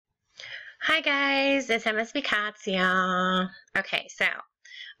Hi guys, it's MSP Katsia. Okay, so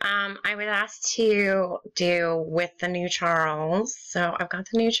I was asked to do with the new Charles. So I've got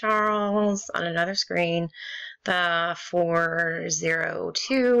the new Charles on another screen, the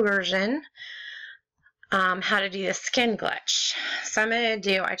 402 version. How to do the skin glitch. So I'm gonna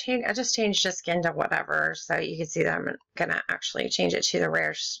do. I just changed the skin to whatever, so you can see that I'm gonna actually change it to the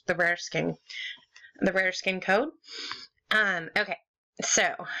rare skin code. Okay.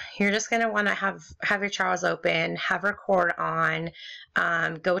 So you're just going to want to have your Charles open, have record on,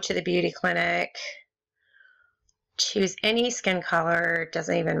 go to the beauty clinic, choose any skin color,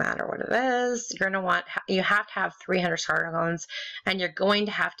 doesn't even matter what it is. You have to have 300 starter loans, and you're going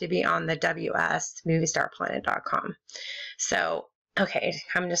to have to be on the WSMoviestarplanet.com. So, okay,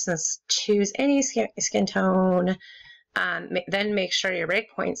 I'm just going to choose any skin tone, then make sure your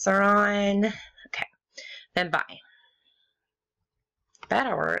breakpoints are on. Okay, then buy.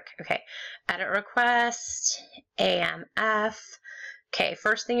 That'll work. Okay, edit request, AMF. Okay,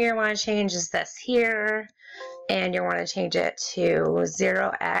 first thing you want to change is this here, and you want to change it to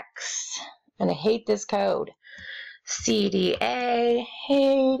 0x, and I hate this code. CDA,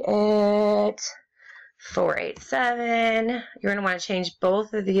 hate it. 487. You're going to want to change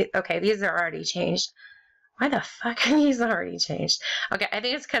both of these. Okay, these are already changed. Why the fuck are these already changed? Okay, I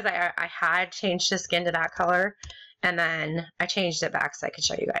think it's because I had changed the skin to that color, and then I changed it back so I could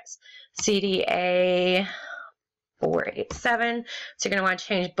show you guys. CDA 487. So you're going to want to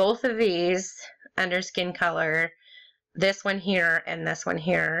change both of these under skin color, this one here and this one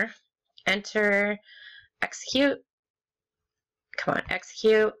here. Enter, execute. Come on,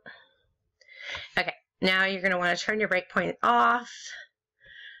 execute. Okay, now you're going to want to turn your breakpoint off.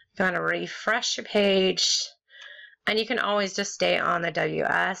 You're going to refresh your page, and you can always just stay on the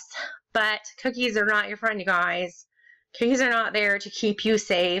WS, but cookies are not your friend, you guys. Cookies are not there to keep you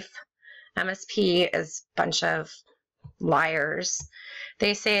safe. MSP is a bunch of liars.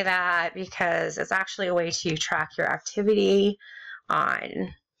 They say that because it's actually a way to track your activity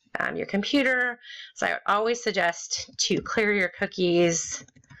on your computer. So I would always suggest to clear your cookies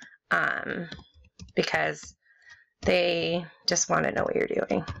because they just want to know what you're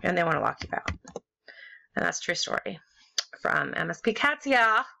doing, and they want to lock you out. And that's a true story from MSP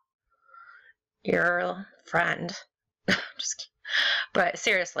Katsia, your friend. Just kidding. But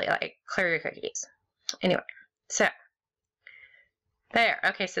seriously, like, clear your cookies. Anyway, so there.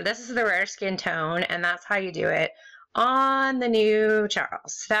 Okay, so this is the rare skin tone, and that's how you do it on the new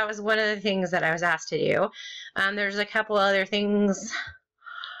Charles. That was one of the things that I was asked to do. There's a couple other things.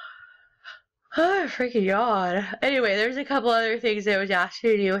 Oh, freaking yawn. Anyway, there's a couple other things I was asked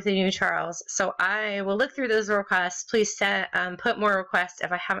to do with the new Charles. So I will look through those requests. Please put more requests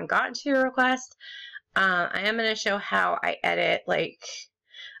if I haven't gotten to your request. I am going to show how I edit, like,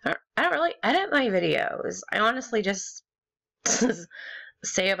 I don't really edit my videos. I honestly just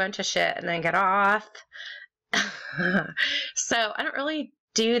say a bunch of shit and then get off. So I don't really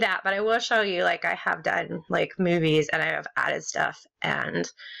do that, but I will show you, like, I have done, like, movies, and I have added stuff,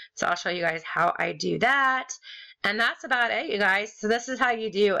 and so I'll show you guys how I do that. And that's about it, you guys. So this is how you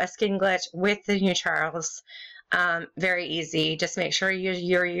do a skin glitch with the new Charles. Very easy. Just make sure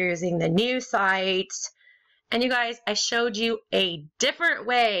you're using the new site. And you guys, I showed you a different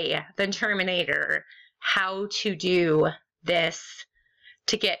way than Terminator how to do this,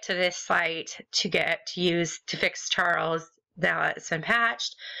 to get to this site, to fix Charles. Now it's been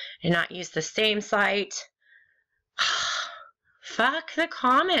patched, and not use the same site. Fuck the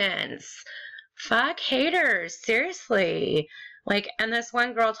comments. Fuck haters. Seriously. Like, and this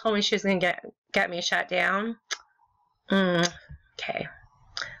one girl told me she was gonna get me shut down. Okay.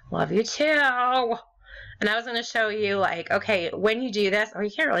 Love you too. And I was gonna show you, like, okay, when you do this, oh, you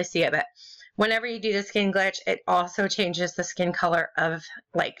can't really see it, but whenever you do the skin glitch, it also changes the skin color of,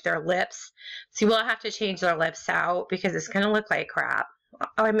 like, their lips. So you will have to change their lips out because it's going to look like crap. Oh,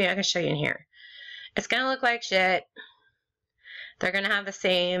 I mean, I can show you in here. It's going to look like shit. They're going to have the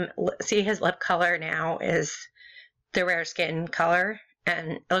same, see, his lip color now is the rare skin color,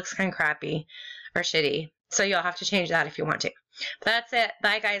 and it looks kind of crappy or shitty. So you'll have to change that if you want to. But that's it.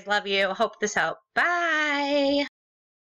 Bye, guys. Love you. Hope this helped. Bye.